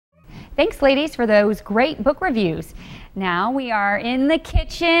Thanks, ladies, for those great book reviews. Now we are in the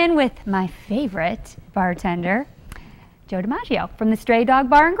kitchen with my favorite bartender, Joe DiMaggio from the Stray Dog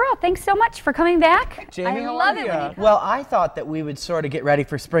Bar and Grill. Thanks so much for coming back. Jamie, I how love are it ya? when you come. Well, I thought that we would sort of get ready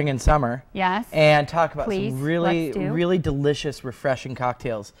for spring and summer. Yes. And talk about Please, some really, let's do. really delicious, refreshing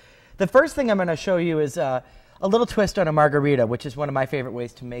cocktails. The first thing I'm going to show you is a little twist on a margarita, which is one of my favorite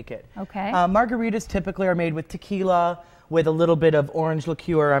ways to make it. Okay. Margaritas typically are made with tequila, with a little bit of orange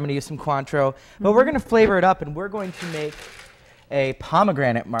liqueur. I'm going to use some Cointreau. But we're going to flavor it up, and we're going to make a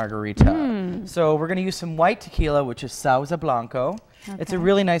pomegranate margarita. So we're going to use some white tequila, which is Sauza Blanco. It's a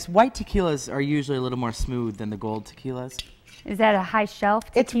really nice, white tequilas are usually a little more smooth than the gold tequilas. Is that a high shelf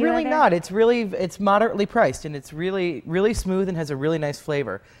tequila? It's really not. It's moderately priced, and it's really, really smooth and has a really nice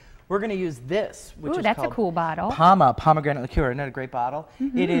flavor. We're going to use this, which is that's called a cool bottle. pomegranate liqueur. Isn't that a great bottle?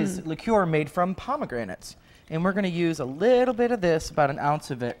 It is liqueur made from pomegranates. And we're going to use a little bit of this, about an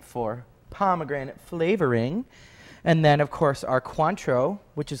ounce of it, for pomegranate flavoring. And then, of course, our Cointreau,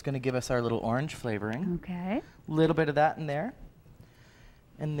 which is going to give us our little orange flavoring. Okay. A little bit of that in there.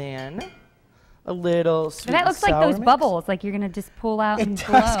 And then a little sweet That looks like sour those mix. bubbles, like you're going to just pull out and It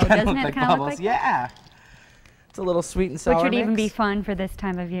blow. does kind of Doesn't look it like kind of look bubbles. like Yeah. It's a little sweet and sour Which would even be mix. fun for this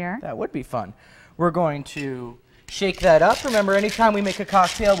time of year. That would be fun. We're going to shake that up. Remember, anytime we make a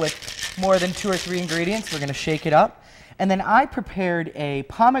cocktail with more than 2 or 3 ingredients, we're going to shake it up. And then I prepared a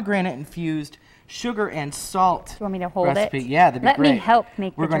pomegranate-infused sugar and salt Do you want me to hold recipe. it? Yeah, that'd be Let great. me help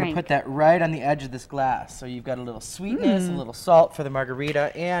make We're the going drink. to put that right on the edge of this glass. So you've got a little sweetness, a little salt for the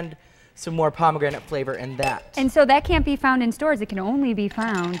margarita, and some more pomegranate flavor in that. And so that can't be found in stores. It can only be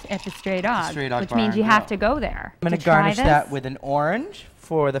found at the Stray Dog, Stray Dog which Bar means and you have Grill. to go there. I'm going to garnish that with an orange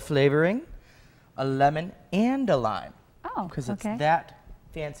for the flavoring, a lemon, and a lime. Oh, Because it's okay. that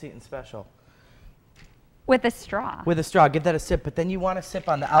fancy and special. With a straw. With a straw, give that a sip, but then you want to sip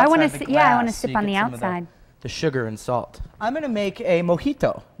on the outside I want of to the yeah, I want to glass so sip you on get the some of outside. the sugar and salt. I'm going to make a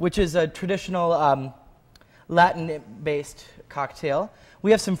mojito, which is a traditional Latin-based cocktail.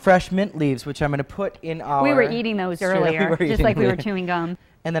 We have some fresh mint leaves, which I'm going to put in our... We were eating those earlier, just like we were chewing gum.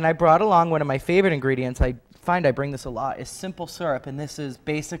 And then I brought along one of my favorite ingredients. I find I bring this a lot, is simple syrup, and this is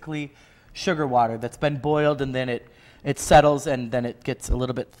basically sugar water that's been boiled, and then it settles, and then it gets a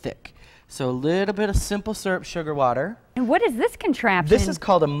little bit thick. So a little bit of simple syrup sugar water. And what is this contraption? This is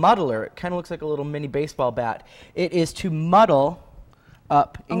called a muddler. It kind of looks like a little mini baseball bat. It is to muddle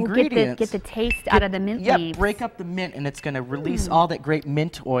up ingredients. Get the taste out of the mint Yep, leaves. break up the mint, and it's going to release all that great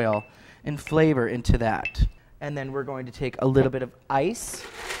mint oil and flavor into that. And then we're going to take a little bit of ice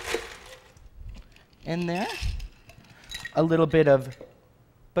in there. A little bit of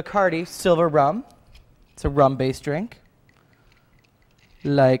Bacardi silver rum. It's a rum-based drink.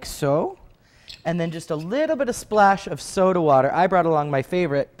 Like so. And then just a little bit of splash of soda water. I brought along my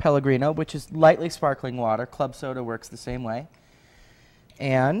favorite, Pellegrino, which is lightly sparkling water. Club soda works the same way.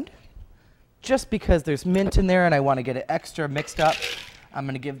 And just because there's mint in there and I want to get it extra mixed up, I'm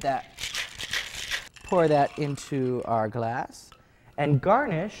going to pour that into our glass and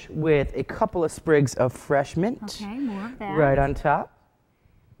garnish with a couple of sprigs of fresh mint. Okay, more of that. Right on top.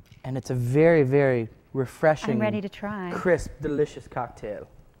 And it's a very, very refreshing, I'm ready to try. crisp, delicious cocktail.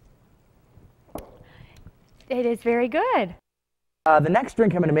 It is very good. The next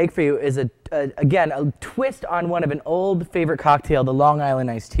drink I'm going to make for you is, again, a twist on one of an old favorite cocktail, the Long Island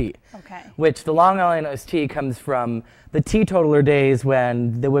iced tea. Okay. Which the Long Island iced tea comes from the teetotaler days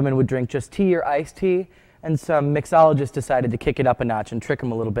when the women would drink just tea or iced tea, and some mixologists decided to kick it up a notch and trick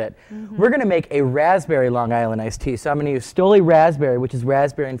them a little bit. We're going to make a raspberry Long Island iced tea. So I'm going to use Stoli Raspberry, which is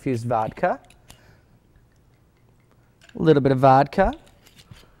raspberry-infused vodka. A little bit of vodka.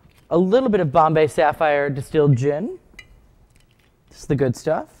 A little bit of Bombay Sapphire distilled gin. This is the good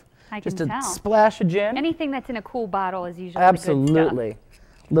stuff. I can Just a tell. splash of gin. Anything that's in a cool bottle is usually Absolutely.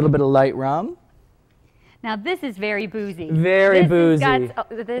 A little bit of light rum. Now this is very boozy. Very boozy.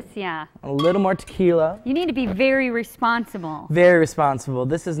 Yeah. A little more tequila. You need to be very responsible. Very responsible.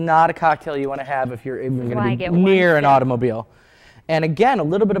 This is not a cocktail you want to have if you're even Why going to get be one near an sip? automobile. And again, a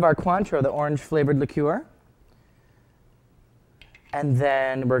little bit of our Cointreau, the orange-flavored liqueur. And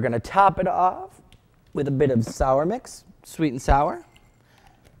then we're going to top it off with a bit of sour mix, sweet and sour.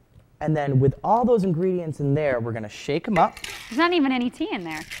 And then with all those ingredients in there, we're going to shake them up. There's not even any tea in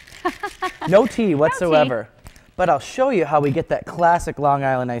there. No tea whatsoever. But I'll show you how we get that classic Long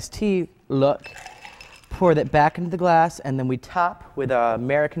Island iced tea look. Pour that back into the glass, and then we top with our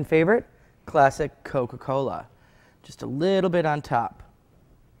American favorite, classic Coca-Cola. Just a little bit on top.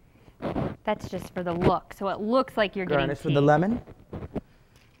 That's just for the look, so it looks like you're Garnish getting tea. with the lemon.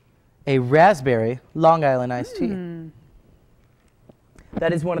 A raspberry Long Island iced tea.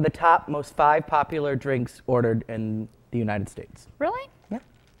 That is one of the top most 5 popular drinks ordered in the United States. Really? Yeah.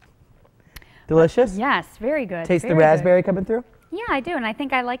 Delicious? Yes, very good. Taste the very raspberry coming through? Good. Yeah, I do, and I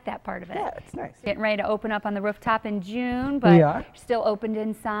think I like that part of it. Yeah, it's nice. Getting ready to open up on the rooftop in June, but We are. still opened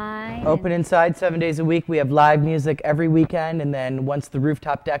inside. Open inside 7 days a week. We have live music every weekend, and then once the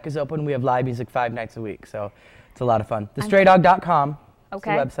rooftop deck is open, we have live music 5 nights a week. So it's a lot of fun. TheStrayDog.com.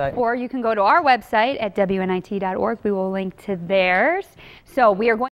 Okay. It's the website. Or you can go to our website at WNIT.org. We will link to theirs. So we are going